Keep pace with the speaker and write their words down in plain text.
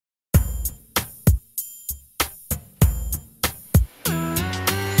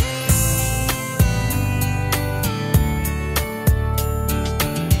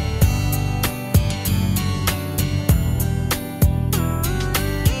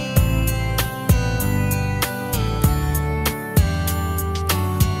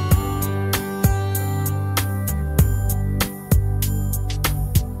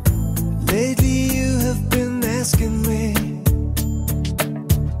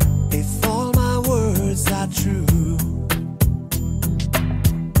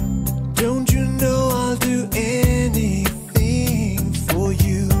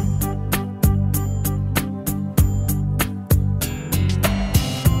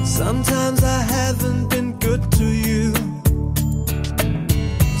Sometimes I haven't been good to you.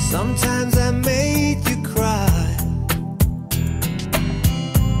 Sometimes I made you cry,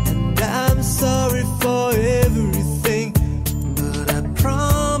 and I'm sorry for everything. But I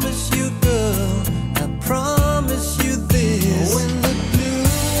promise you, girl, I promise you this: when the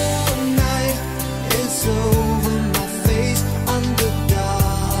blue night is over my face, on the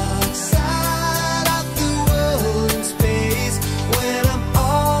dark side of the world in space, when I'm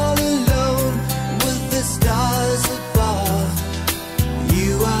all alone with the stars above,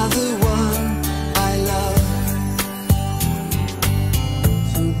 you are the one I love.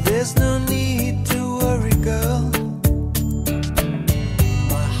 So there's no need to worry, girl,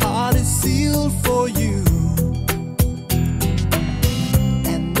 my heart is sealed for you,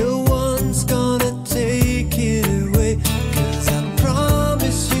 and no one's gonna take it away. 'Cause I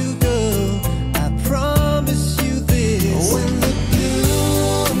promise you, girl, I promise you this: when the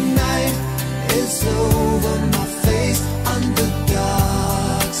blue night is over my face, on the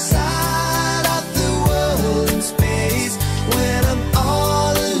dark side of the world in space, when I'm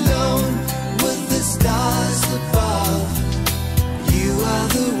all alone with the stars above, you are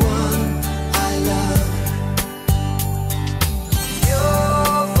the one I love.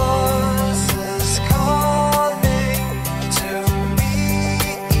 Your voice is calling to me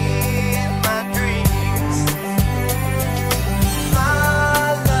in my dreams. My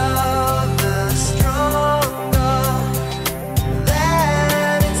love is stronger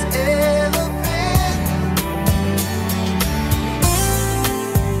than it's ever been.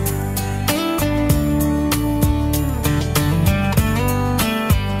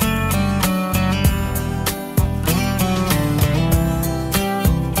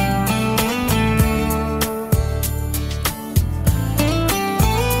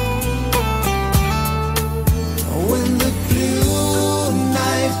 When the blue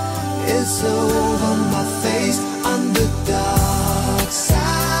night is over